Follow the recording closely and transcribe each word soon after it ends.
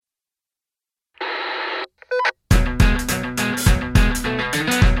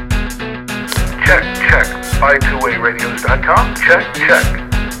twowayradios.com. Check.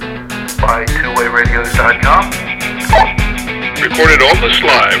 By2wayradios.com. Recorded almost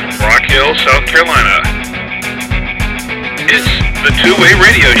live from Rock Hill, South Carolina. It's the Two-Way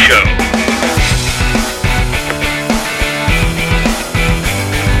Radio Show.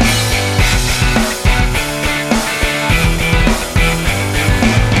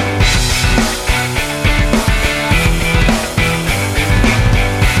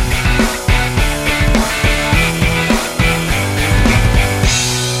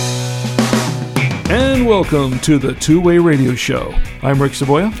 And welcome to the Two-Way Radio Show. I'm Rick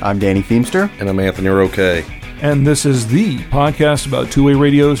Savoya. I'm Danny Feemster. And I'm Anthony Roque. And this is the podcast about two-way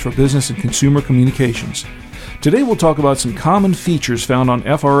radios for business and consumer communications. Today we'll talk about some common features found on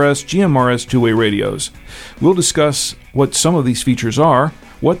FRS, GMRS two-way radios. We'll discuss what some of these features are,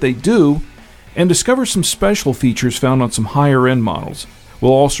 what they do, and discover some special features found on some higher-end models.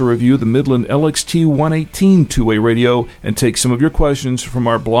 We'll also review the Midland LXT 118 two-way radio and take some of your questions from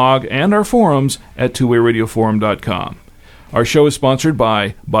our blog and our forums at twowayradioforum.com. Our show is sponsored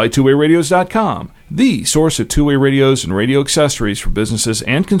by twowayradios.com, the source of two-way radios and radio accessories for businesses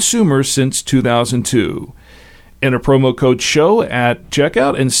and consumers since 2002. Enter promo code SHOW at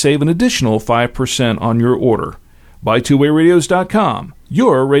checkout and save an additional 5% on your order. Twowayradios.com,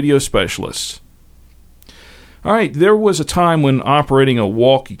 your radio specialists. All right, there was a time when operating a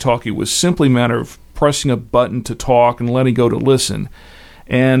walkie-talkie was simply a matter of pressing a button to talk and letting go to listen.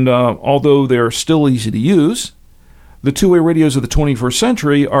 And although they're still easy to use, the two-way radios of the 21st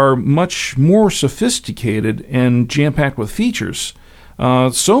century are much more sophisticated and jam-packed with features.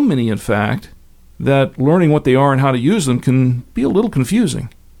 So many, in fact, that learning what they are and how to use them can be a little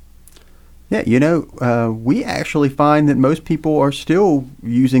confusing. Yeah, we actually find that most people are still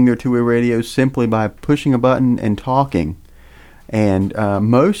using their two-way radios simply by pushing a button and talking. And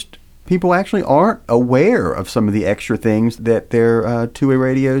most people actually aren't aware of some of the extra things that their two-way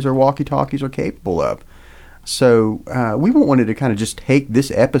radios or walkie-talkies are capable of. So we wanted to kind of just take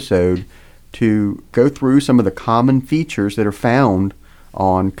this episode to go through some of the common features that are found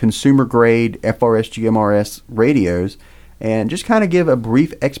on consumer-grade FRS GMRS radios and just kind of give a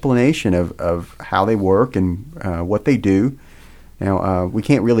brief explanation of how they work and what they do. Now, we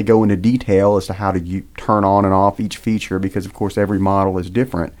can't really go into detail as to how to turn on and off each feature because, of course, every model is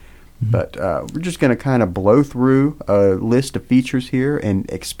different. Mm-hmm. But we're just going to kind of blow through a list of features here and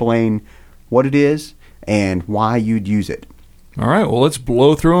explain what it is and why you'd use it. All right, well, let's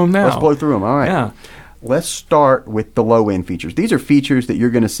blow through them now. Let's blow through them, all right. Yeah. Let's start with the low-end features. These are features that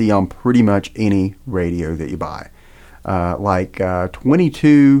you're going to see on pretty much any radio that you buy. Like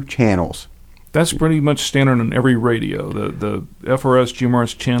 22 channels. That's pretty much standard on every radio. The FRS,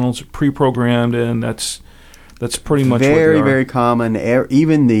 GMRS channels are pre-programmed, and that's pretty much very, what they are. very common.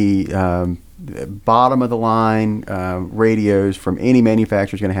 Even the bottom-of-the-line radios from any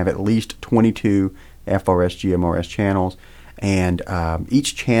manufacturer is going to have at least 22 FRS, GMRS channels, and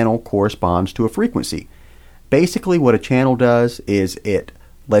each channel corresponds to a frequency. Basically, what a channel does is it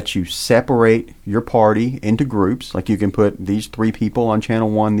lets you separate your party into groups. Like you can put these three people on channel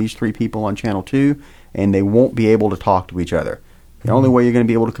 1, these three people on channel 2, and they won't be able to talk to each other. The only way you're going to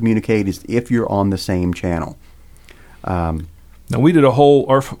be able to communicate is if you're on the same channel. Now, we did our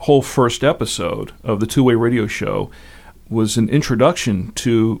whole first episode of the Two-Way Radio Show was an introduction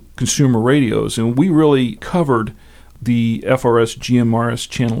to consumer radios, and we really covered the FRS, GMRS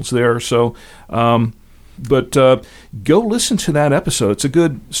channels there. So, But go listen to that episode. It's a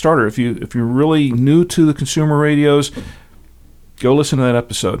good starter. If you're really new to the consumer radios, go listen to that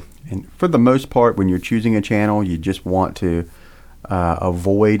episode. And for the most part, when you're choosing a channel, you just want to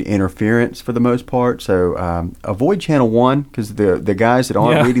avoid interference for the most part. So avoid channel 1 because the guys that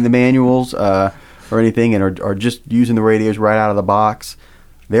aren't reading the manuals or anything and are just using the radios right out of the box,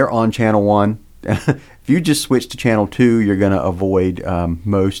 they're on channel 1. If you just switch to channel 2, you're going to avoid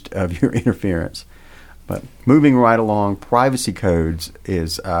most of your interference. But moving right along, privacy codes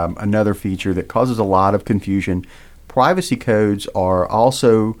is another feature that causes a lot of confusion. Privacy codes are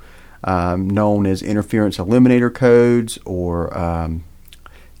also known as interference eliminator codes or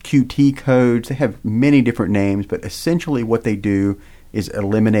QT codes. They have many different names, but essentially what they do is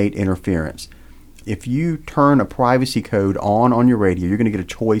eliminate interference. If you turn a privacy code on your radio, you're going to get a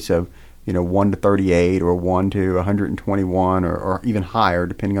choice of 1 to 38 or 1 to 121 or even higher,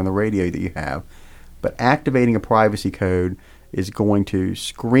 depending on the radio that you have. But activating a privacy code is going to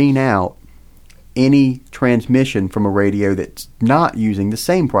screen out any transmission from a radio that's not using the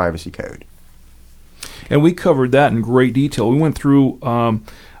same privacy code. And we covered that in great detail. We went through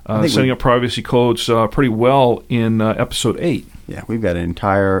setting up privacy codes pretty well in episode 8. Yeah, we've got an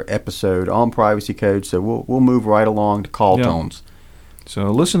entire episode on privacy codes, so we'll move right along to call tones. So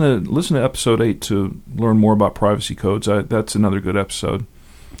listen to episode 8 to learn more about privacy codes. That's another good episode.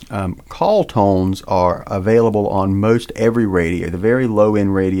 Call tones are available on most every radio. The very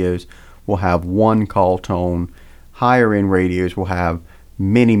low-end radios will have one call tone. Higher-end radios will have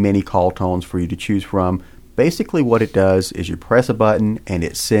many, many call tones for you to choose from. Basically what it does is you press a button and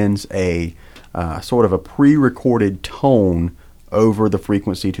it sends a sort of a pre-recorded tone over the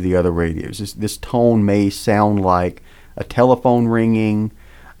frequency to the other radios. This tone may sound like a telephone ringing.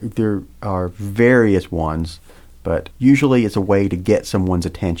 There are various ones, but usually it's a way to get someone's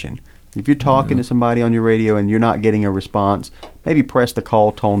attention. If you're talking to somebody on your radio and you're not getting a response, maybe press the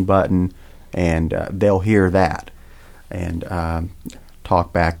call tone button and they'll hear that and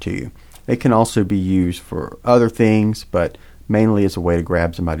talk back to you. It can also be used for other things, but mainly it's a way to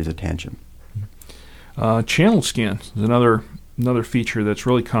grab somebody's attention. Channel scan is another feature that's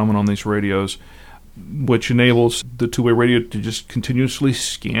really common on these radios, which enables the two-way radio to just continuously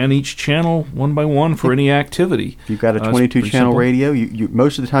scan each channel one by one for any activity. If you've got a 22-channel radio, you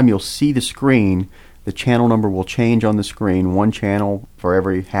most of the time you'll see the screen. The channel number will change on the screen, one channel for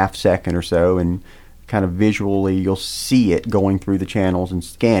every half second or so, and kind of visually you'll see it going through the channels and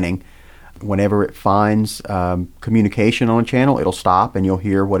scanning. Whenever it finds communication on a channel, it'll stop and you'll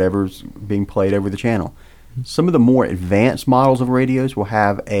hear whatever's being played over the channel. Some of the more advanced models of radios will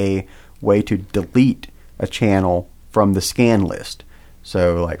have a way to delete a channel from the scan list.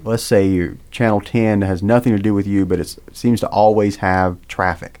 So, like, let's say your channel 10 has nothing to do with you, but it seems to always have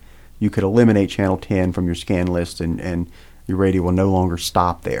traffic. You could eliminate channel 10 from your scan list, and your radio will no longer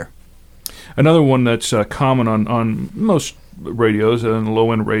stop there. Another one that's common on most radios and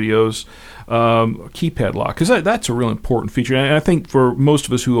low-end radios, keypad lock, because that's a real important feature. And I think for most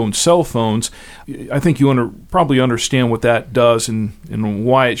of us who own cell phones, I think you probably understand what that does and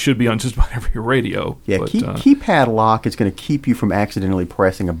why it should be on just about every radio. Yeah, but, keypad lock is going to keep you from accidentally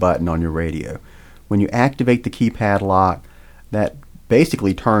pressing a button on your radio. When you activate the keypad lock, that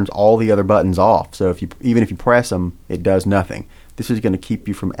basically turns all the other buttons off. So even if you press them, it does nothing. This is going to keep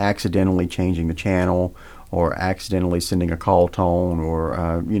you from accidentally changing the channel or accidentally sending a call tone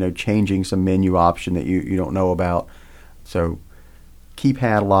or changing some menu option that you don't know about. So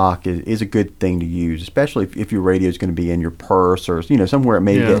keypad lock is a good thing to use, especially if your radio is going to be in your purse or somewhere it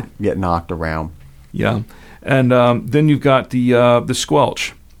may get knocked around. Yeah, and then you've got the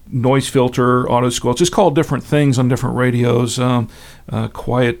squelch, noise filter, auto squelch. It's called different things on different radios,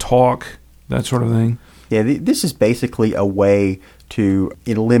 quiet talk, that sort of thing. Yeah, this is basically a way to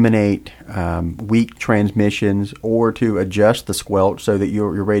eliminate weak transmissions or to adjust the squelch so that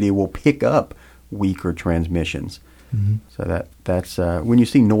your radio will pick up weaker transmissions. Mm-hmm. So that's when you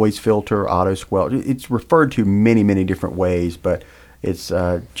see noise filter, auto squelch, it's referred to many, many different ways, but it's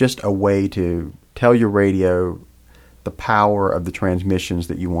just a way to tell your radio the power of the transmissions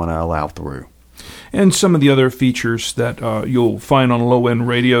that you want to allow through. And some of the other features that you'll find on low-end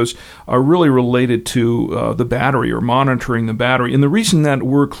radios are really related to the battery or monitoring the battery. And the reason that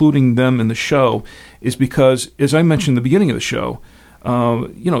we're including them in the show is because, as I mentioned at the beginning of the show,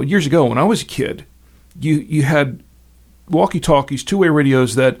 years ago when I was a kid, you had walkie-talkies, two-way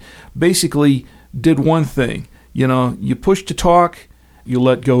radios that basically did one thing. You push to talk, you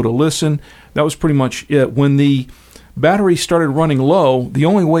let go to listen. That was pretty much it. When the battery started running low, the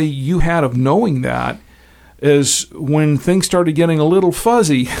only way you had of knowing that is when things started getting a little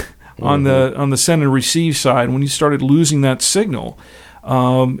fuzzy on the send and receive side, when you started losing that signal.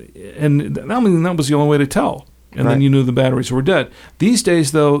 And that was the only way to tell. And then you knew the batteries were dead. These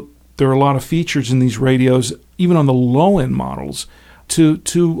days, though, there are a lot of features in these radios, even on the low-end models, to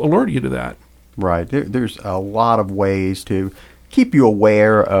alert you to that. Right. There's a lot of ways to keep you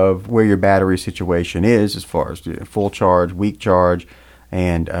aware of where your battery situation is as far as full charge, weak charge,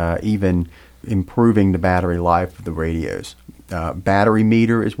 and even improving the battery life of the radios. Battery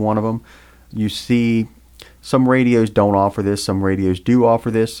meter is one of them. You see some radios don't offer this, some radios do offer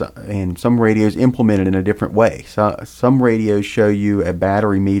this, and some radios implement it in a different way. So, some radios show you a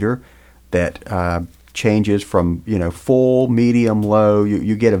battery meter that changes from full, medium, low.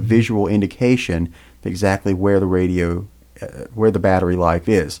 You get a visual indication of exactly where the battery life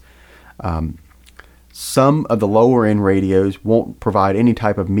is. Some of the lower end radios won't provide any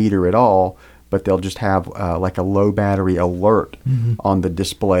type of meter at all, but they'll just have like a low battery alert on the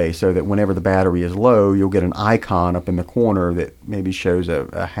display, so that whenever the battery is low, you'll get an icon up in the corner that maybe shows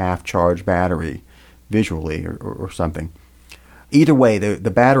a half charged battery visually or something. either way,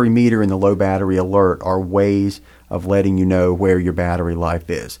 the battery meter and the low battery alert are ways of letting you know where your battery life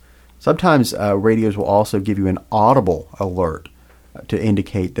is. Sometimes radios will also give you an audible alert to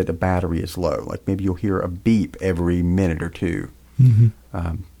indicate that the battery is low. Like maybe you'll hear a beep every minute or two,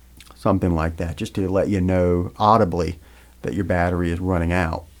 something like that, just to let you know audibly that your battery is running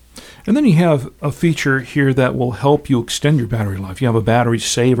out. And then you have a feature here that will help you extend your battery life. You have a battery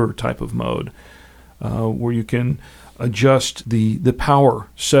saver type of mode where you can adjust the power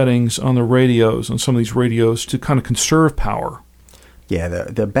settings on the radios, on some of these radios, to kind of conserve power. Yeah,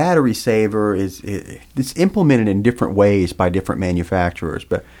 the battery saver it's implemented in different ways by different manufacturers.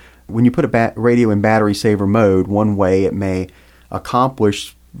 But when you put a radio in battery saver mode, one way it may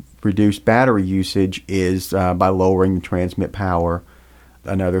accomplish reduced battery usage is by lowering the transmit power.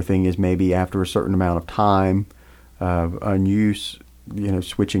 Another thing is maybe after a certain amount of time on use,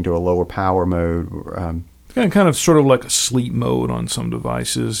 switching to a lower power mode. Kind of sort of like a sleep mode on some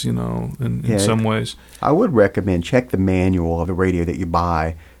devices, in some ways. I would recommend check the manual of the radio that you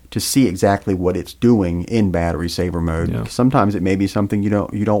buy to see exactly what it's doing in battery saver mode. Yeah. Sometimes it may be something you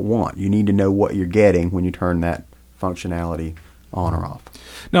don't want. You need to know what you're getting when you turn that functionality on or off.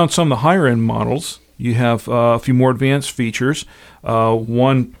 Now, in some of the higher end models, you have a few more advanced features.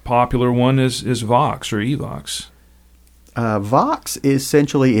 One popular one is Vox or eVox. Vox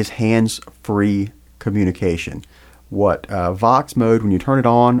essentially is hands-free communication. What Vox mode, when you turn it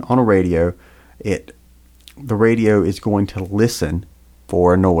on a radio, the radio is going to listen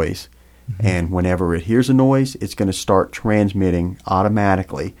for a noise. Mm-hmm. And whenever it hears a noise, it's going to start transmitting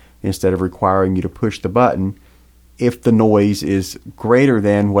automatically instead of requiring you to push the button if the noise is greater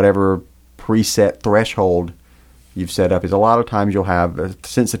than whatever preset threshold you've set up. Is a lot of times you'll have a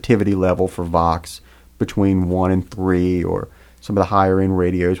sensitivity level for Vox between 1 and 3, or some of the higher end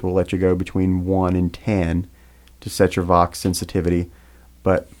radios will let you go between 1 and 10 to set your Vox sensitivity.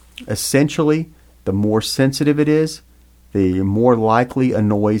 But essentially, the more sensitive it is, the more likely a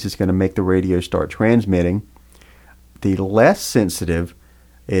noise is going to make the radio start transmitting. The less sensitive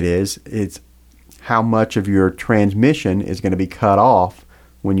it is, it's how much of your transmission is going to be cut off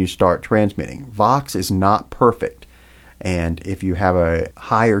when you start transmitting. Vox is not perfect. And if you have a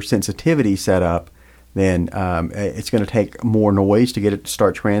higher sensitivity set up, then it's going to take more noise to get it to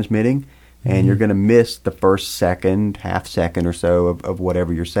start transmitting, and you're going to miss the first second, half second or so of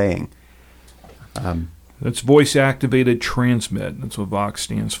whatever you're saying. That's voice-activated transmit. That's what Vox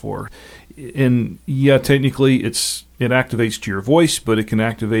stands for. And yeah, technically it activates to your voice, but it can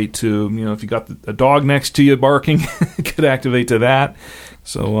activate to, if you got a dog next to you barking, it could activate to that.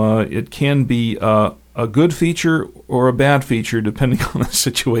 So it can be a good feature or a bad feature depending on the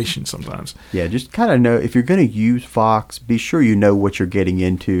situation sometimes. Yeah, just kind of know, if you're going to use Vox, be sure you know what you're getting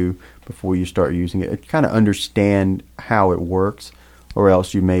into before you start using it. Kind of understand how it works, or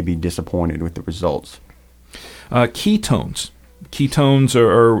else you may be disappointed with the results. Keytones. Keytones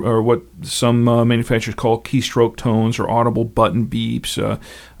are what some manufacturers call keystroke tones or audible button beeps.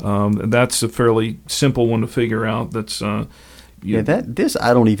 That's a fairly simple one to figure out. That's this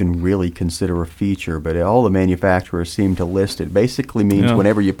I don't even really consider a feature, but all the manufacturers seem to list it. Basically means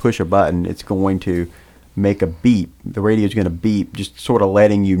whenever you push a button, it's going to make a beep. The radio's going to beep, just sort of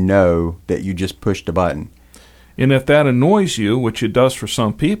letting you know that you just pushed a button. And if that annoys you, which it does for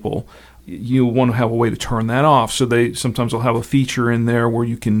some people, you want to have a way to turn that off. So sometimes they'll have a feature in there where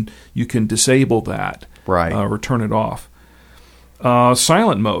you can disable that, right, or turn it off.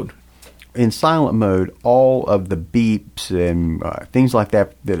 Silent mode. In silent mode, all of the beeps and things like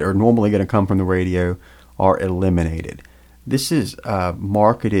that are normally going to come from the radio are eliminated. This is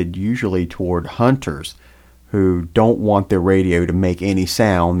marketed usually toward hunters who don't want their radio to make any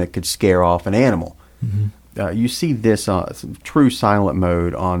sound that could scare off an animal. Mm-hmm. You see this true silent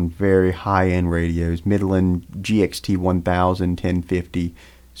mode on very high-end radios, Midland GXT 1000, 1050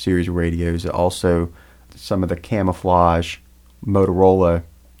 series radios. Also, some of the camouflage Motorola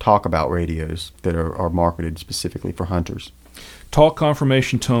talkabout radios that are marketed specifically for hunters. Talk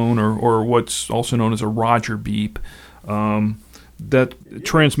confirmation tone, or what's also known as a Roger beep, that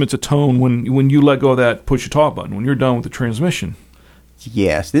transmits a tone when you let go of that push-to-talk button, when you're done with the transmission.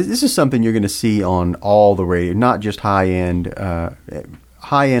 Yes, this is something you're going to see on all the radios, not just high-end,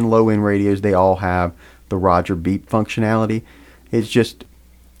 low-end radios. They all have the Roger beep functionality. It just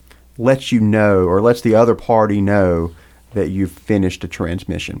lets you know, or lets the other party know, that you've finished a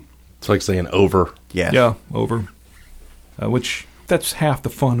transmission. It's like saying over. Yes. Yeah, over. Which, that's half the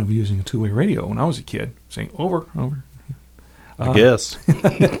fun of using a two-way radio when I was a kid, saying over. I guess.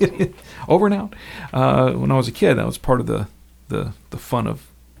 Over and out. When I was a kid, that was part of the fun of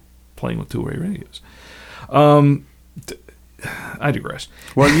playing with two-way radios. I digress.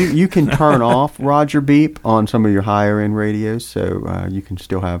 Well, you can turn off Roger Beep on some of your higher-end radios, so you can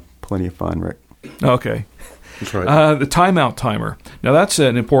still have plenty of fun, Rick. Okay. That's right. The timeout timer. Now, that's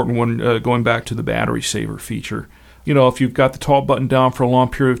an important one, going back to the battery saver feature. You know, if you've got the top button down for a long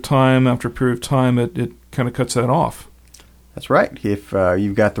period of time, after a period of time, it kind of cuts that off. That's right. If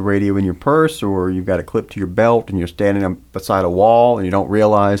you've got the radio in your purse or you've got it clipped to your belt and you're standing beside a wall and you don't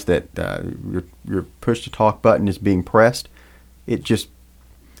realize that your push-to-talk button is being pressed, it just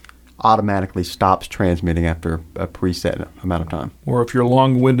automatically stops transmitting after a preset amount of time. Or if you're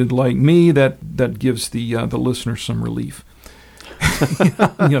long-winded like me, that gives the listener some relief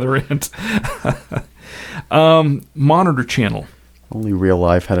on the other end. Monitor channel. Only real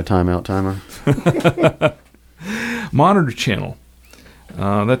life had a timeout timer. Monitor channel.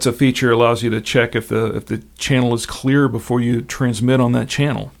 That's a feature that allows you to check if the channel is clear before you transmit on that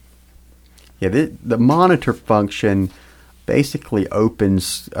channel. Yeah, the monitor function basically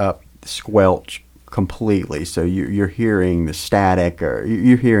opens up squelch completely, so you're hearing the static or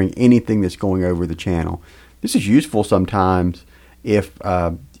you're hearing anything that's going over the channel. This is useful sometimes if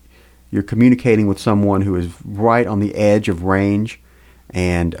you're communicating with someone who is right on the edge of range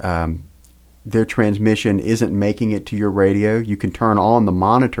and their transmission isn't making it to your radio. You can turn on the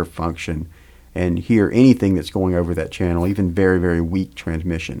monitor function and hear anything that's going over that channel, even very, very weak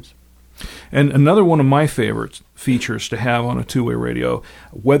transmissions. And another one of my favorite features to have on a two-way radio,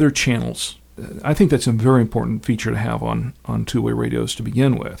 weather channels. I think that's a very important feature to have on two-way radios to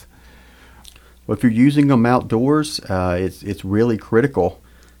begin with. Well, if you're using them outdoors, it's really critical.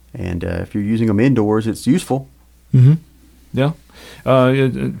 And if you're using them indoors, it's useful. Mm-hmm. Yeah.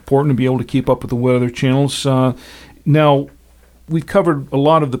 It's important to be able to keep up with the weather channels. Now, we've covered a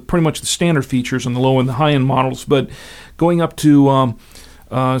lot of pretty much the standard features on the low and the high-end models, but going up to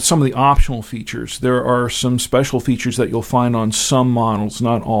some of the optional features, there are some special features that you'll find on some models,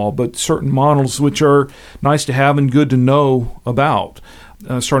 not all, but certain models which are nice to have and good to know about,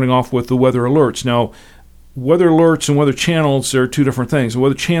 starting off with the weather alerts. Now, weather alerts and weather channels are two different things.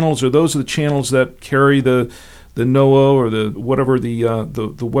 Weather channels are the channels that carry the NOAA or the whatever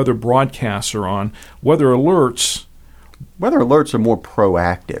the weather broadcasts are on. Weather alerts are more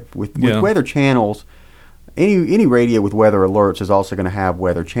proactive. With weather channels, any radio with weather alerts is also going to have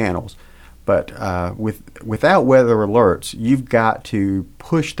weather channels. But without weather alerts, you've got to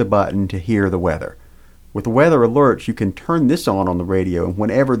push the button to hear the weather. With the weather alerts, you can turn this on the radio, and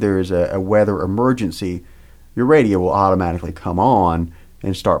whenever there is a weather emergency, your radio will automatically come on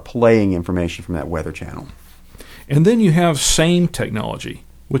and start playing information from that weather channel. And then you have SAME technology,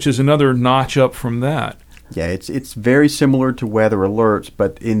 which is another notch up from that. Yeah, it's very similar to weather alerts,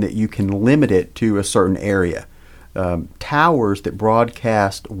 but in that you can limit it to a certain area. Towers that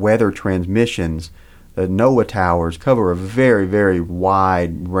broadcast weather transmissions, the NOAA towers, cover a very, very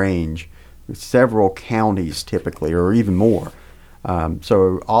wide range, several counties typically, or even more.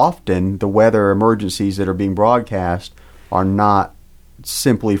 So often the weather emergencies that are being broadcast are not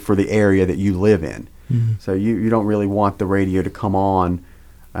simply for the area that you live in. Mm-hmm. So you don't really want the radio to come on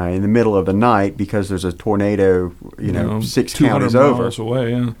in the middle of the night because there's a tornado, 6 counties over. Miles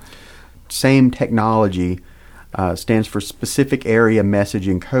away, yeah. SAME technology stands for Specific Area Message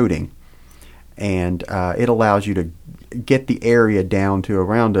Encoding, and it allows you to get the area down to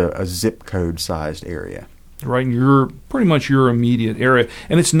around a zip code sized area. Right in pretty much your immediate area.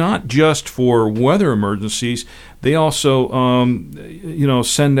 And it's not just for weather emergencies. They also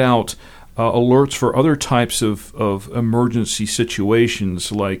send out alerts for other types of emergency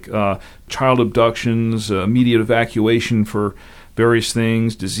situations like child abductions, immediate evacuation for various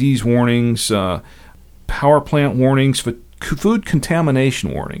things, disease warnings, power plant warnings, food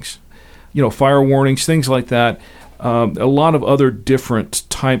contamination warnings, fire warnings, things like that. A lot of other different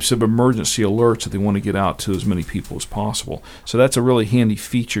types of emergency alerts that they want to get out to as many people as possible. So that's a really handy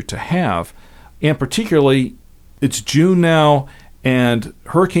feature to have. And particularly, it's June now, and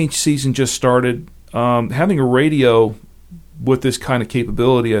hurricane season just started. Having a radio with this kind of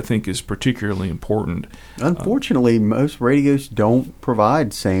capability, I think, is particularly important. Unfortunately, most radios don't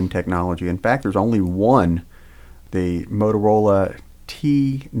provide SAME technology. In fact, there's only one, the Motorola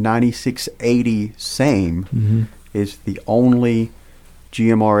T9680 SAME. Mm-hmm. Is the only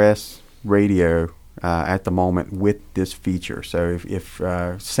GMRS radio at the moment with this feature. So if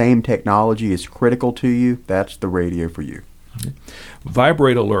SAME technology is critical to you, that's the radio for you. Okay.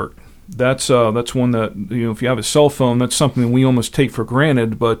 Vibrate alert. That's one that, if you have a cell phone, that's something that we almost take for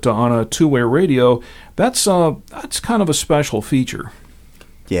granted. But on a two-way radio, that's kind of a special feature.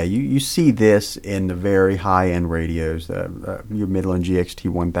 Yeah, you see this in the very high-end radios, your Midland GXT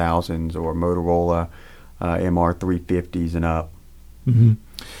 1000s or Motorola MR350s and up. Mm-hmm.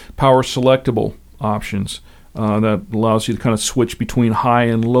 Power selectable options that allows you to kind of switch between high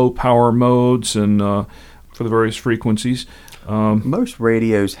and low power modes and for the various frequencies. Most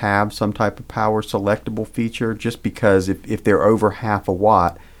radios have some type of power selectable feature just because if they're over half a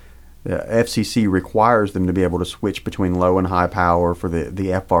watt, the FCC requires them to be able to switch between low and high power for the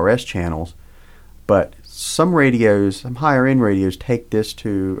FRS channels. But some radios, some higher end radios, take this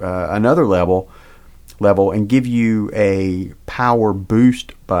to another level and give you a power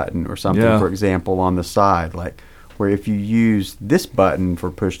boost button or something, for example, on the side, like where if you use this button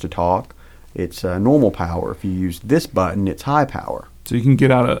for push to talk, it's normal power. If you use this button, it's high power. So you can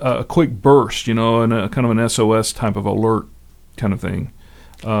get out a quick burst, and a kind of an SOS type of alert kind of thing.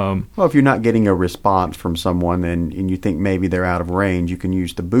 Well, if you're not getting a response from someone and you think maybe they're out of range, you can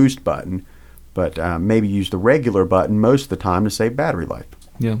use the boost button, but maybe use the regular button most of the time to save battery life.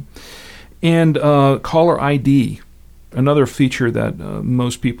 Yeah. And caller ID, another feature that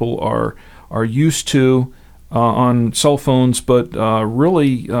most people are used to on cell phones, but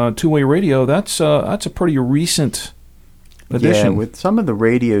really two-way radio, that's a pretty recent addition. Yeah, with some of the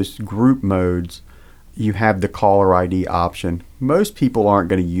radio's group modes, you have the caller ID option. Most people aren't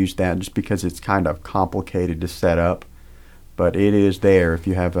going to use that just because it's kind of complicated to set up, but it is there if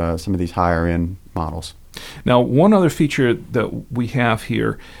you have some of these higher-end models. Now, one other feature that we have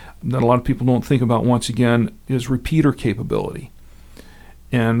here that a lot of people don't think about, once again, is repeater capability.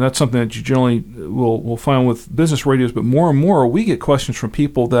 And that's something that you generally will find with business radios, but more and more we get questions from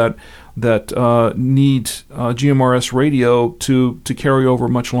people that need GMRS radio to carry over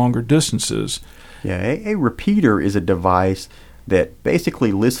much longer distances. Yeah, a repeater is a device that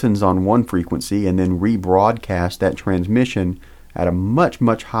basically listens on one frequency and then rebroadcasts that transmission at a much,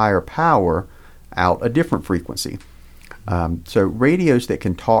 much higher power out a different frequency. So radios that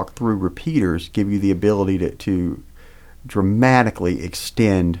can talk through repeaters give you the ability to dramatically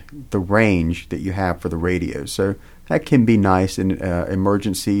extend the range that you have for the radios. So that can be nice in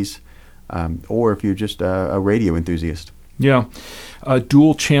emergencies or if you're just a radio enthusiast. Yeah.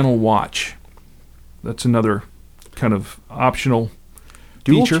 Dual channel watch. That's another kind of optional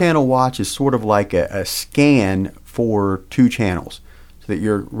Dual feature. channel watch is sort of like a scan for two channels, so that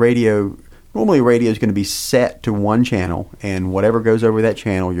your radio, normally a radio is going to be set to one channel, and whatever goes over that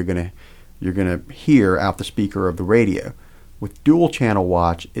channel you're going to hear out the speaker of the radio. With dual channel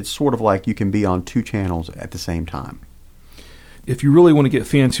watch, it's sort of like you can be on two channels at the same time. If you really want to get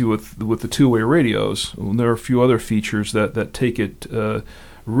fancy with the two-way radios, there are a few other features that take it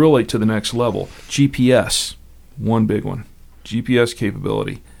really to the next level. GPS, one big one. GPS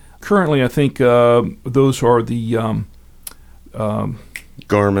capability. Currently, I think those are the Garmin.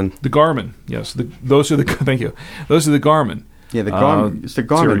 The Garmin, yes. Those are the thank you. Those are the Garmin. Yeah, the Garmin. It's the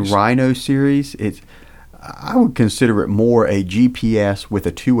Garmin series. Rhino series. I would consider it more a GPS with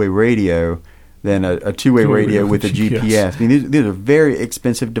a two-way radio than a two-way radio with a GPS. I mean, these are very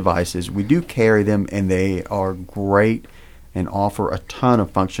expensive devices. We do carry them, and they are great and offer a ton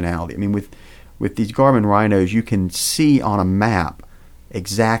of functionality. I mean, with these Garmin Rhinos, you can see on a map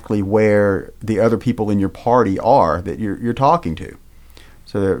exactly where the other people in your party are that you're talking to.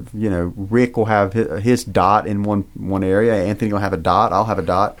 So, Rick will have his dot in one area. Anthony will have a dot. I'll have a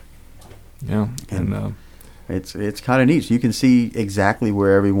dot. Yeah, and it's kind of neat. So you can see exactly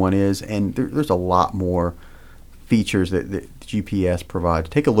where everyone is, and there's a lot more features that GPS provides.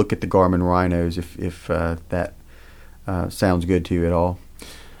 Take a look at the Garmin Rhinos if that sounds good to you at all.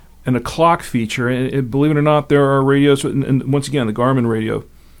 And a clock feature. And believe it or not, there are radios, and once again, the Garmin radio,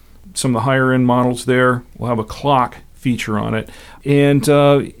 some of the higher-end models there will have a clock feature on it. And,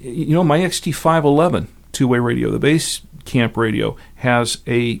 my XT511 two-way radio, the base camp radio, has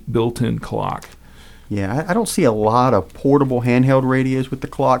a built-in clock. Yeah, I don't see a lot of portable handheld radios with the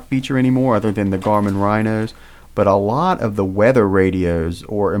clock feature anymore other than the Garmin Rhinos, but a lot of the weather radios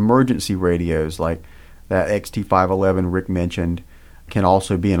or emergency radios like that XT511 Rick mentioned can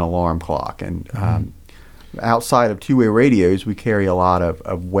also be an alarm clock. And outside of two-way radios, we carry a lot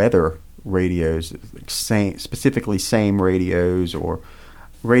of weather radios, specifically SAME radios or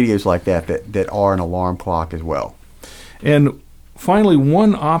radios like that are an alarm clock as well. And finally,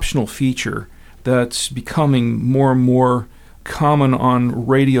 one optional feature that's becoming more and more common on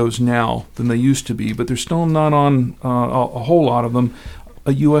radios now than they used to be, but they're still not on a whole lot of them,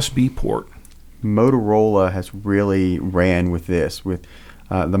 a USB port. Motorola has really ran with this, with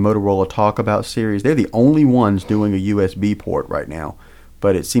the Motorola Talk About series. They're the only ones doing a USB port right now,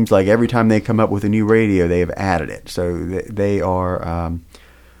 but it seems like every time they come up with a new radio, they have added it. So they are,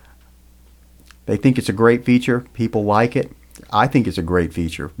 they think it's a great feature. People like it. I think it's a great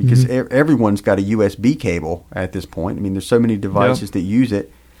feature because everyone's got a USB cable at this point. I mean, there's so many devices that use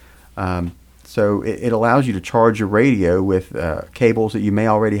it. So it allows you to charge your radio with cables that you may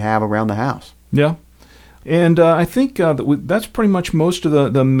already have around the house. Yeah. And I think that's pretty much most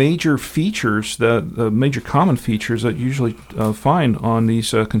of the major features, the major common features that you usually find on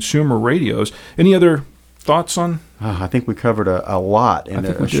these consumer radios. Any other thoughts on? I think we covered a lot in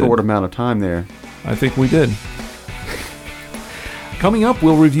a short amount of time there. I think we did. Coming up,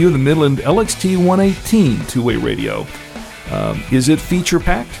 we'll review the Midland LXT 118 two-way radio. Is it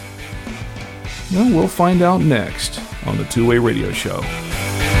feature-packed? No, we'll find out next on the Two-Way Radio Show.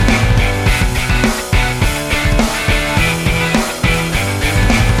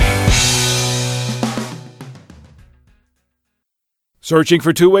 Searching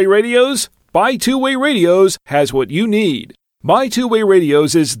for two-way radios? Buy Two-Way Radios has what you need. Buy Two-Way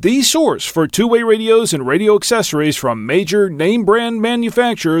Radios is the source for two-way radios and radio accessories from major name-brand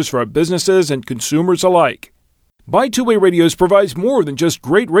manufacturers for businesses and consumers alike. Buy Two-Way Radios provides more than just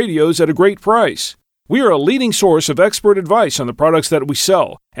great radios at a great price. We are a leading source of expert advice on the products that we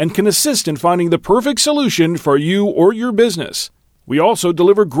sell and can assist in finding the perfect solution for you or your business. We also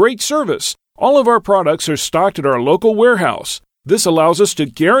deliver great service. All of our products are stocked at our local warehouse. This allows us to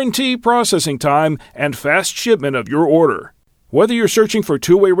guarantee processing time and fast shipment of your order. Whether you're searching for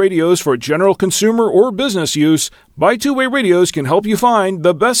two-way radios for general consumer or business use, Buy Two-Way Radios can help you find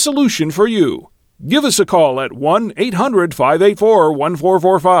the best solution for you. Give us a call at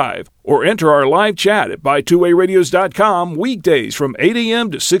 1-800-584-1445 or enter our live chat at buytwowayradios.com weekdays from 8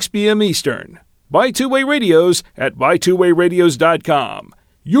 a.m. to 6 p.m. Eastern. Buy Two-Way Radios at buytwowayradios.com.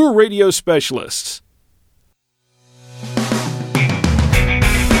 Your radio specialists.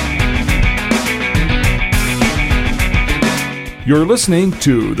 You're listening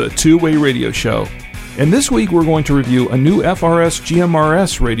to the Two-Way Radio Show. And this week we're going to review a new FRS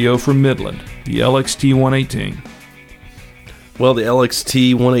GMRS radio from Midland, the LXT 118. Well, the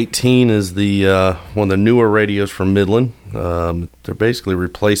LXT 118 is the one of the newer radios from Midland. They're basically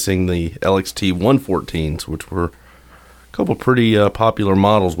replacing the LXT 114s, which were a couple pretty popular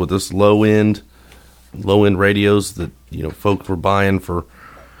models with this low-end radios that folks were buying for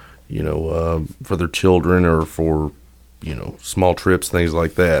for their children or for small trips, things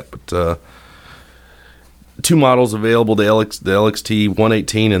like that. But two models available, the LXT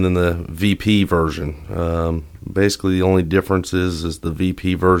 118 and then the VP version. Basically, the only difference is the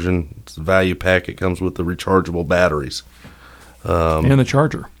VP version. It's the value pack. It comes with the rechargeable batteries. And the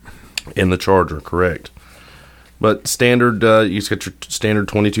charger. And the charger, correct. But standard, you just got your standard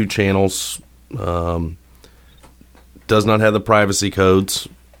 22 channels. Does not have the privacy codes.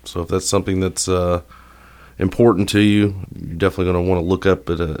 So if that's something that's important to you, you're definitely going to want to look up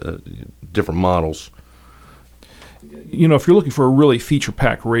at different models. If you're looking for a really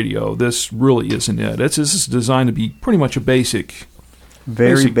feature-packed radio, this really isn't it. This is designed to be pretty much a basic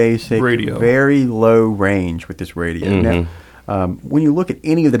radio. Very low range with this radio. Mm-hmm. Now, when you look at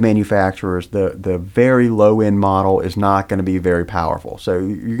any of the manufacturers, the very low-end model is not going to be very powerful. So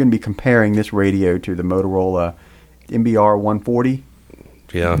you're going to be comparing this radio to the Motorola MBR 140.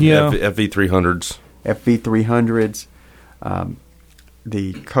 Yeah. FV300s. FV300s,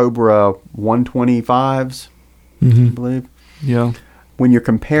 the Cobra 125s, I believe. Yeah. When you're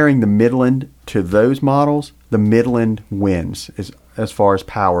comparing the Midland to those models, the Midland wins as far as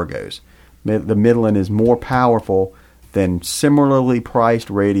power goes. The Midland is more powerful than similarly priced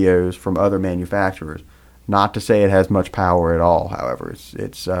radios from other manufacturers. Not to say it has much power at all, however.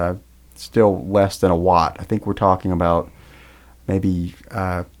 It's still less than a watt. I think we're talking about maybe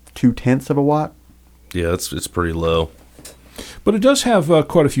 0.2 of a watt. Yeah, it's pretty low. But it does have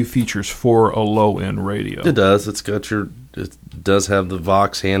quite a few features for a low-end radio. It does. It does have the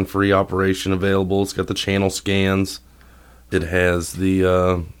Vox hand-free operation available. It's got the channel scans. It has the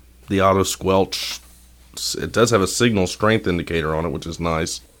auto squelch. It does have a signal strength indicator on it, which is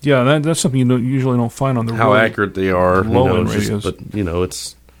nice. Yeah, that's something you usually don't find on the how really accurate they are. Low-end radios. But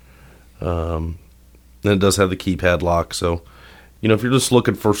it's then it does have the keypad lock. So if you're just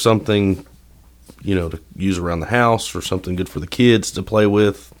looking for something to use around the house or something good for the kids to play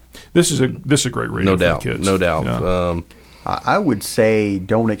with. This is a great radio for the kids. No doubt. Yeah. I would say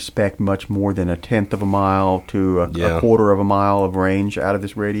don't expect much more than 1/10 of a mile to a quarter of a mile of range out of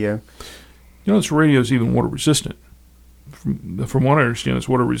this radio. This radio is even water resistant. From what I understand, it's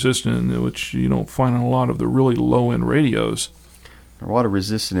water resistant, which you don't find on a lot of the really low-end radios. Water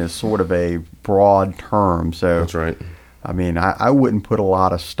resistant is sort of a broad term. So that's right. I mean, I wouldn't put a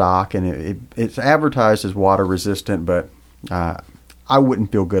lot of stock in it. It's advertised as water resistant, but I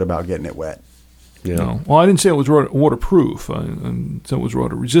wouldn't feel good about getting it wet. Yeah. You know? Well, I didn't say it was waterproof. I said it was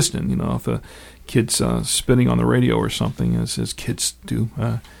water resistant. You know, if a kid's spinning on the radio or something, as kids do.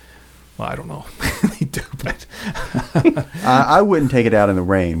 Well, I don't know. They do, but I wouldn't take it out in the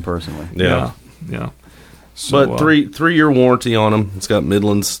rain personally. Yeah. So, But 3-year warranty on them. It's got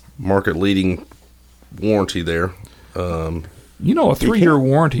Midland's market leading warranty there. a 3-year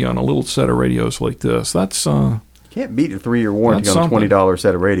warranty on a little set of radios like this, that's Can't beat a 3-year warranty That's on a something. $20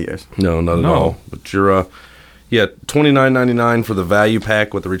 set of radios. No, not at all. But you're $29.99 for the value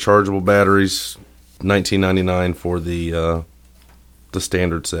pack with the rechargeable batteries, $19.99 for the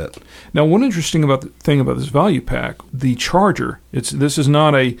standard set. Now, one interesting thing about this value pack, the charger. This is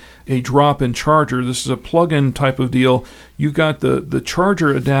not a drop-in charger. This is a plug-in type of deal. You've got the charger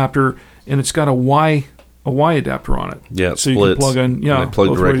adapter, and it's got a Y adapter on it. Yeah, it so splits. You can plug in. Yeah, and they plug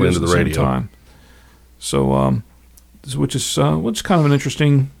both directly radios into at the same radio. time. So, which is kind of an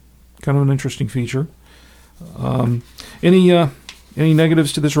interesting feature. Any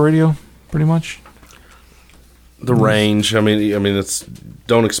negatives to this radio? Pretty much. The range. I mean, it's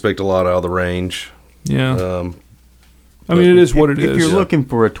don't expect a lot out of the range. Yeah. It is what it is. If you're looking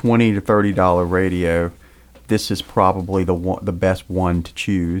for a $20 to $30 radio, this is probably the best one to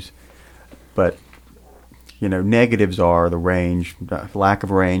choose. But negatives are the range, lack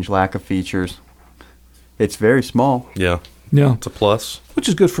of range, lack of features. It's very small. Yeah, Yeah. it's a plus. Which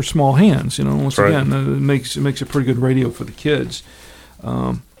is good for small hands, Once Right. again, it makes a pretty good radio for the kids.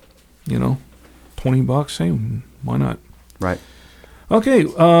 $20, hey, why not? Right. Okay.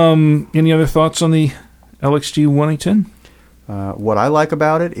 Any other thoughts on the LXT 1A10? What I like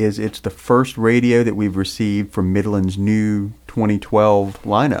about it is it's the first radio that we've received from Midland's new 2012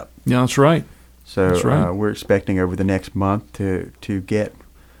 lineup. Yeah, that's right. So That's right. we're expecting over the next month to get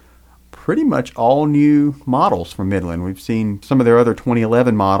pretty much all new models from Midland. We've seen some of their other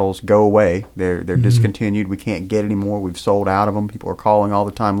 2011 models go away. They're discontinued. We can't get any more. We've sold out of them. People are calling all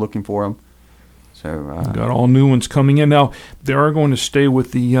the time looking for them. So Got all new ones coming in. Now, they are going to stay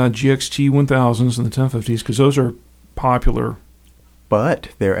with the GXT 1000s and the 1050s because those are popular. but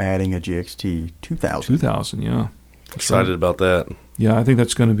they're adding a GXT 2000. 2000, yeah. Excited about that. Yeah, I think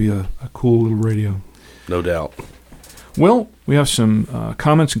that's going to be a cool little radio. No doubt. Well, we have some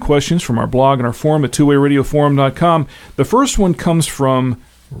comments and questions from our blog and our forum at twowayradioforum.com. The first one comes from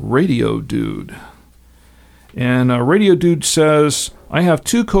Radio Dude. And Radio Dude says, I have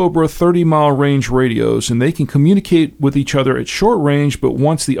 2 Cobra 30-mile range radios, and they can communicate with each other at short range, but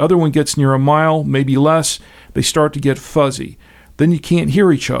once the other one gets near a mile, maybe less, they start to get fuzzy. Then you can't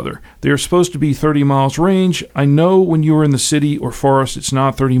hear each other. They are supposed to be 30 miles range. I know when you are in the city or forest it's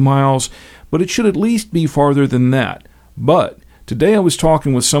not 30 miles, but it should at least be farther than that. But today I was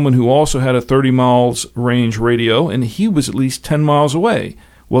talking with someone who also had a 30 miles range radio, and he was at least 10 miles away.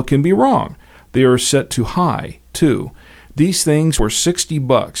 What can be wrong? They are set to high, too. These things were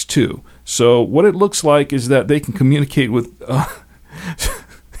 $60, too. So what it looks like is that they can communicate with...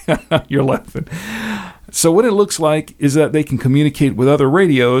 You're laughing. So what it looks like is that they can communicate with other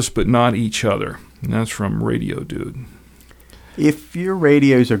radios, but not each other. And that's from Radio Dude. If your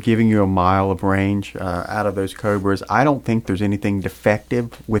radios are giving you a mile of range out of those Cobras, I don't think there's anything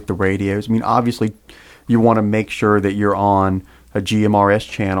defective with the radios. I mean, obviously, you want to make sure that you're on a GMRS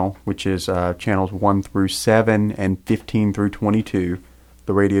channel, which is channels 1 through 7 and 15 through 22.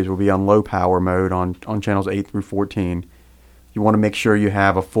 The radios will be on low power mode on channels 8 through 14. You want to make sure you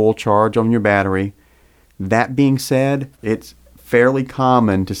have a full charge on your battery. That being said, it's fairly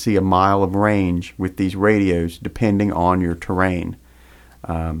common to see a mile of range with these radios depending on your terrain.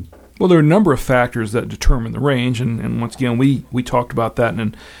 Well, there are a number of factors that determine the range, and once again, we talked about that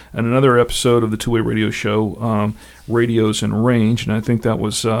in another episode of the Two Way Radio Show, radios and range, and I think that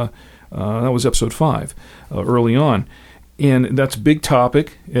was episode 5 early on, and that's a big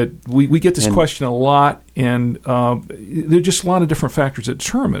topic. We get this question a lot, and there are just a lot of different factors that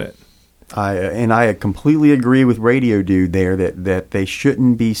determine it. I completely agree with Radio Dude there that they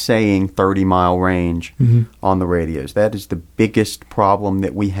shouldn't be saying 30-mile range on the radios. That is the biggest problem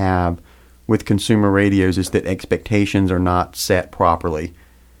that we have with consumer radios is that expectations are not set properly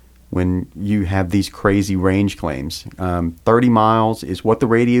when you have these crazy range claims. 30 miles is what the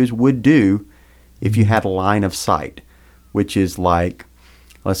radios would do if you had a line of sight, which is like,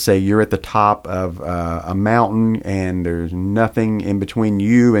 let's say you're at the top of a mountain and there's nothing in between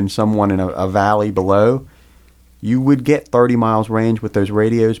you and someone in a valley below. You would get 30 miles range with those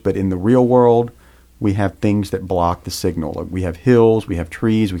radios, but in the real world, we have things that block the signal. We have hills, we have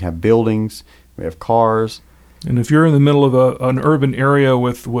trees, we have buildings, we have cars. And if you're in the middle of an urban area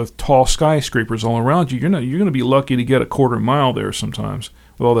with tall skyscrapers all around you, you're going to be lucky to get a quarter mile there sometimes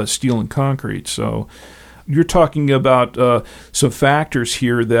all that steel and concrete. So you're talking about some factors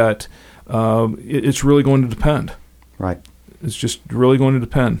here that it's really going to depend. Right. It's just really going to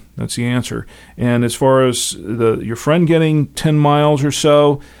depend. That's the answer. And as far as your friend getting 10 miles or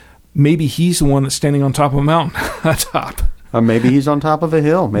so, maybe he's the one that's standing on top of a mountain. Top. Maybe he's on top of a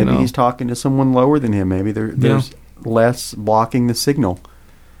hill. Maybe he's talking to someone lower than him. Maybe there's less blocking the signal.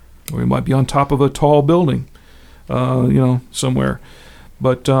 Or he might be on top of a tall building, somewhere.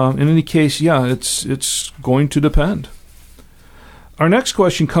 But in any case, it's going to depend. Our next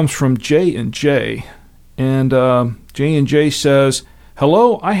question comes from J&J. And J&J says,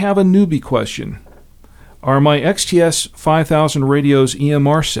 "Hello, I have a newbie question. Are my XTS 5000 radios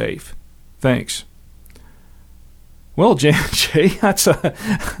EMR safe? Thanks." Well, J&J, that's a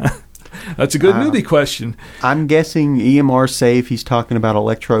good newbie question. I'm guessing EMR safe, he's talking about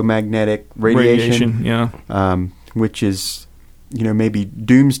electromagnetic radiation. Which is, maybe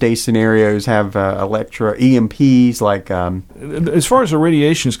doomsday scenarios have EMPs like... As far as the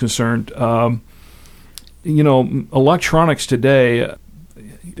radiation is concerned, electronics today,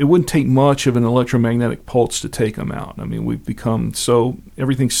 it wouldn't take much of an electromagnetic pulse to take them out. I mean, we've become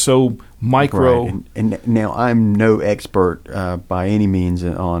everything's so micro. Right. And now I'm no expert by any means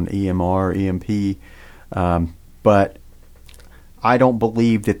on EMR, EMP, but I don't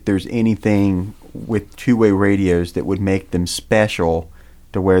believe that there's anything with two-way radios that would make them special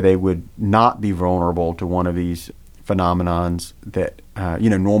to where they would not be vulnerable to one of these phenomenons that,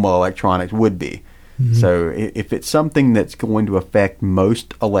 normal electronics would be. Mm-hmm. So if it's something that's going to affect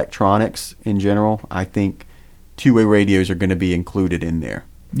most electronics in general, I think two-way radios are going to be included in there.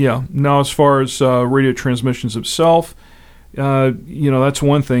 Yeah. Now, as far as radio transmissions itself, that's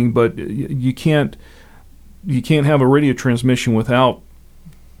one thing, but you can't have a radio transmission without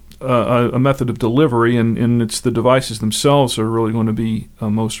a method of delivery, and it's the devices themselves that are really going to be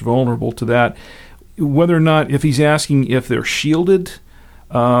most vulnerable to that. Whether or not, if he's asking if they're shielded,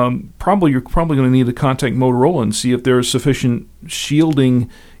 you're probably going to need to contact Motorola and see if there's sufficient shielding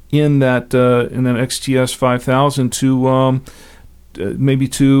in that XTS 5000 to maybe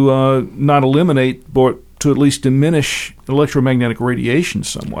to not eliminate, but to at least diminish electromagnetic radiation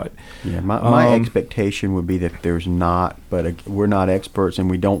somewhat. Yeah, my expectation would be that there's not, but we're not experts and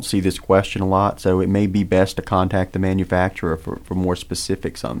we don't see this question a lot, so it may be best to contact the manufacturer for more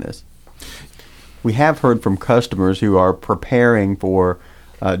specifics on this. We have heard from customers who are preparing for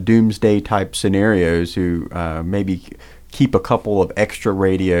doomsday type scenarios who maybe keep a couple of extra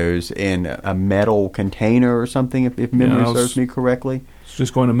radios in a metal container or something, if memory serves me correctly. I was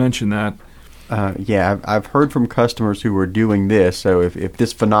just going to mention that. I've heard from customers who are doing this. So if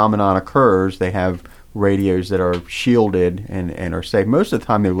this phenomenon occurs, they have radios that are shielded and are safe. Most of the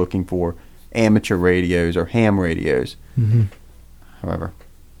time they're looking for amateur radios or ham radios. Mm-hmm. However.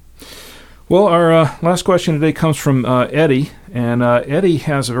 Well, our last question today comes from Eddie, and Eddie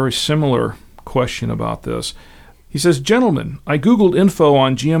has a very similar question about this. He says, "Gentlemen, I Googled info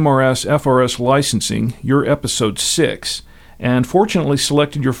on GMRS FRS licensing, your episode 6, and fortunately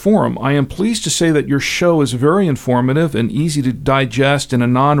selected your forum. I am pleased to say that your show is very informative and easy to digest in a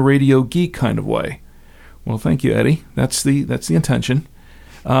non-radio geek kind of way." Well, thank you, Eddie. That's the intention.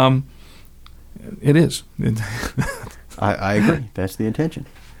 It is. I agree. That's the intention.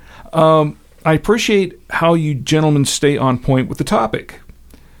 I appreciate how you gentlemen stay on point with the topic.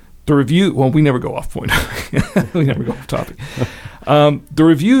 The review, well, we never go off point. We never go off topic. The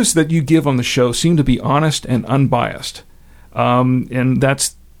reviews that you give on the show seem to be honest and unbiased. And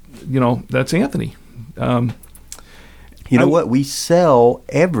that's Anthony. You know what? We sell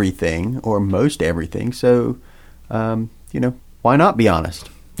everything or most everything. So, why not be honest?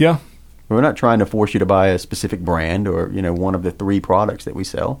 Yeah. We're not trying to force you to buy a specific brand or, one of the 3 products that we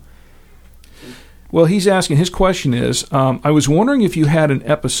sell. Well, he's asking, his question is, I was wondering if you had an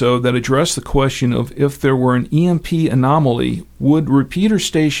episode that addressed the question of if there were an EMP anomaly, would repeater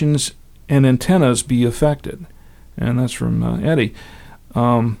stations and antennas be affected? And that's from Eddie.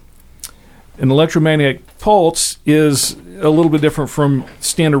 An electromagnetic pulse is a little bit different from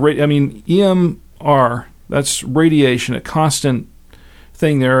standard radio. I mean, EMR, that's radiation, a constant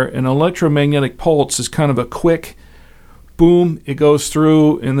thing there. An electromagnetic pulse is kind of a quick boom, it goes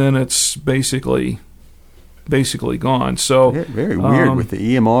through, and then it's basically gone. So very weird with the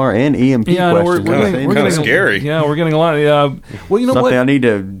EMR and EMP questions. We're kind of scary. Yeah, we're getting a lot. Well, you know something what? I need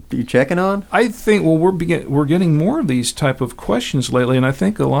to be checking on. I think we're getting more of these type of questions lately, and I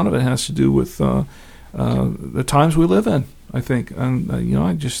think a lot of it has to do with the times we live in. I think, and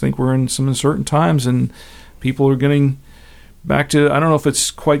I just think we're in some uncertain times, and people are getting back to, I don't know if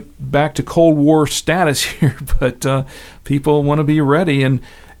it's quite back to Cold War status here, but people want to be ready. And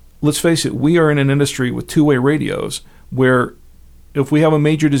let's face it, we are in an industry with two-way radios where if we have a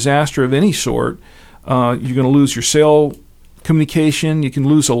major disaster of any sort, you're going to lose your cell communication. You can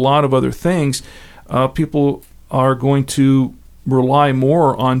lose a lot of other things. People are going to rely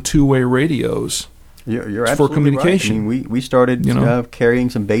more on two-way radios. You're for absolutely communication. right. I mean, we started carrying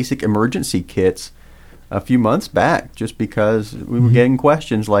some basic emergency kits a few months back just because we were getting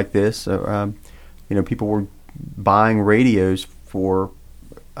questions like this. People were buying radios for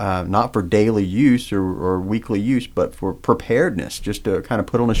not for daily use or weekly use, but for preparedness, just to kind of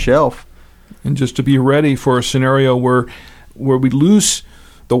put on a shelf. And just to be ready for a scenario where we lose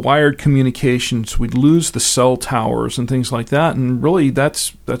the wired communications, we'd lose the cell towers and things like that, and really that's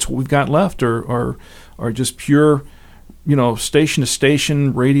what we've got left are just pure, station to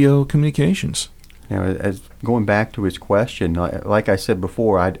station radio communications. As going back to his question, like I said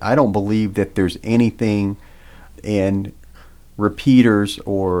before, I don't believe that there's anything in repeaters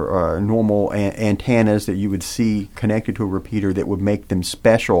or normal antennas that you would see connected to a repeater that would make them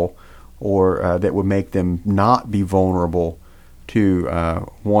special or that would make them not be vulnerable to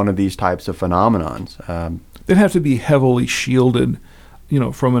one of these types of phenomenons. They'd have to be heavily shielded,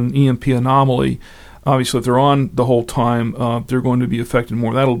 from an EMP anomaly. Obviously, if they're on the whole time, they're going to be affected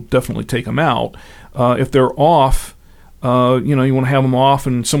more. That'll definitely take them out. If they're off, you want to have them off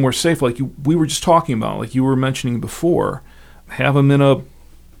and somewhere safe, like we were just talking about, like you were mentioning before. Have them in a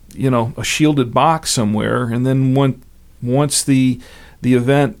shielded box somewhere, and then once the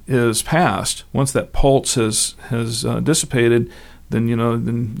event is past, once that pulse has dissipated, then you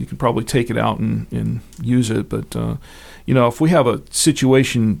can probably take it out and use it. But if we have a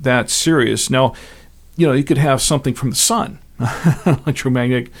situation that serious, now you could have something from the sun,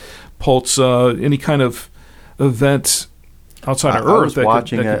 electromagnetic pulse, any kind of event outside of Earth that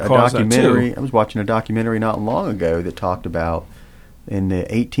could cause that too. I was watching a documentary not long ago that talked about in the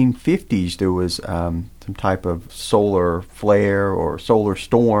 1850s there was some type of solar flare or solar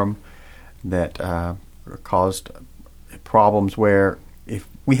storm that caused problems where if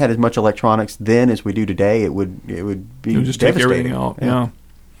we had as much electronics then as we do today, it would be just devastating. Take everything out. Yeah.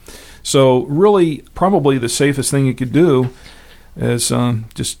 So really, probably the safest thing you could do is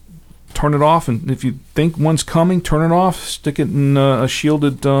just turn it off, and if you think one's coming, turn it off, stick it in a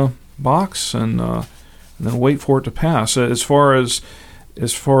shielded box, and then wait for it to pass. As far as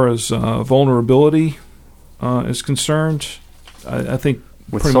vulnerability is concerned, I think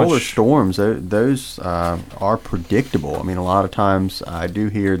with solar storms, those are predictable. I mean, a lot of times I do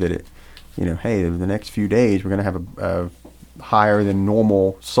hear that hey, the next few days we're going to have a higher than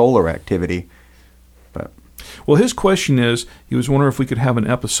normal solar activity. Well, his question is, he was wondering if we could have an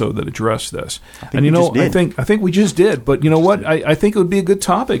episode that addressed this. And I think we just did. But you know what? I think it would be a good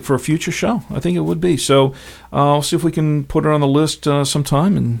topic for a future show. I think it would be. So I'll see if we can put it on the list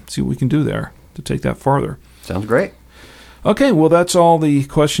sometime and see what we can do there to take that farther. Sounds great. Okay, well, that's all the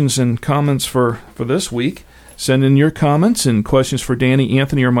questions and comments for this week. Send in your comments and questions for Danny,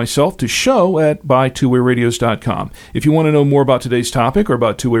 Anthony, or myself to show@bytwowayradios.com. If you want to know more about today's topic or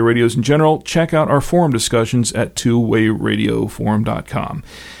about two-way radios in general, check out our forum discussions at twowayradioforum.com.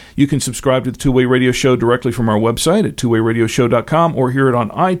 You can subscribe to the Two Way Radio Show directly from our website at twowayradioshow.com or hear it on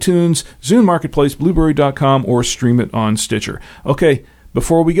iTunes, Zune Marketplace, Blueberry.com, or stream it on Stitcher. Okay,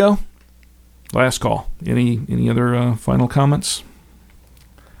 before we go, last call. Any other final comments?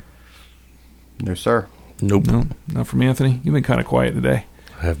 No, sir. Nope. No, not from Anthony. You've been kind of quiet today.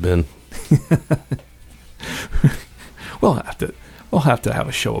 I have been. We'll have to have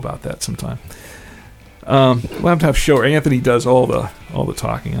a show about that sometime. We'll have to have a show where Anthony does all the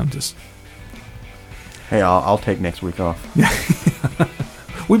talking. I'm just. Hey, I'll take next week off.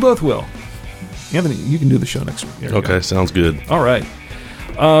 We both will. Anthony, you can do the show next week. Okay, sounds good. All right.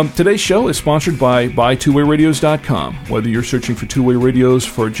 Today's show is sponsored by BuyTwoWayRadios.com. Whether you're searching for two-way radios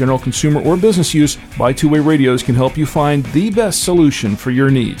for general consumer or business use, Buy Two Way Radios can help you find the best solution for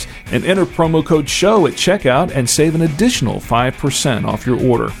your needs. And enter promo code SHOW at checkout and save an additional 5% off your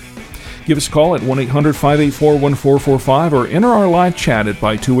order. Give us a call at 1-800-584-1445 or enter our live chat at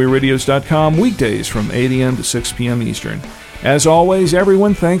BuyTwoWayRadios.com weekdays from 8 a.m. to 6 p.m. Eastern. As always,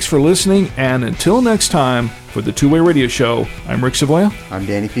 everyone, thanks for listening, and until next time, for the Two-Way Radio Show, I'm Rick Savoya. I'm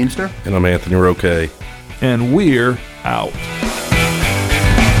Danny Feenster. And I'm Anthony Roque. And we're out.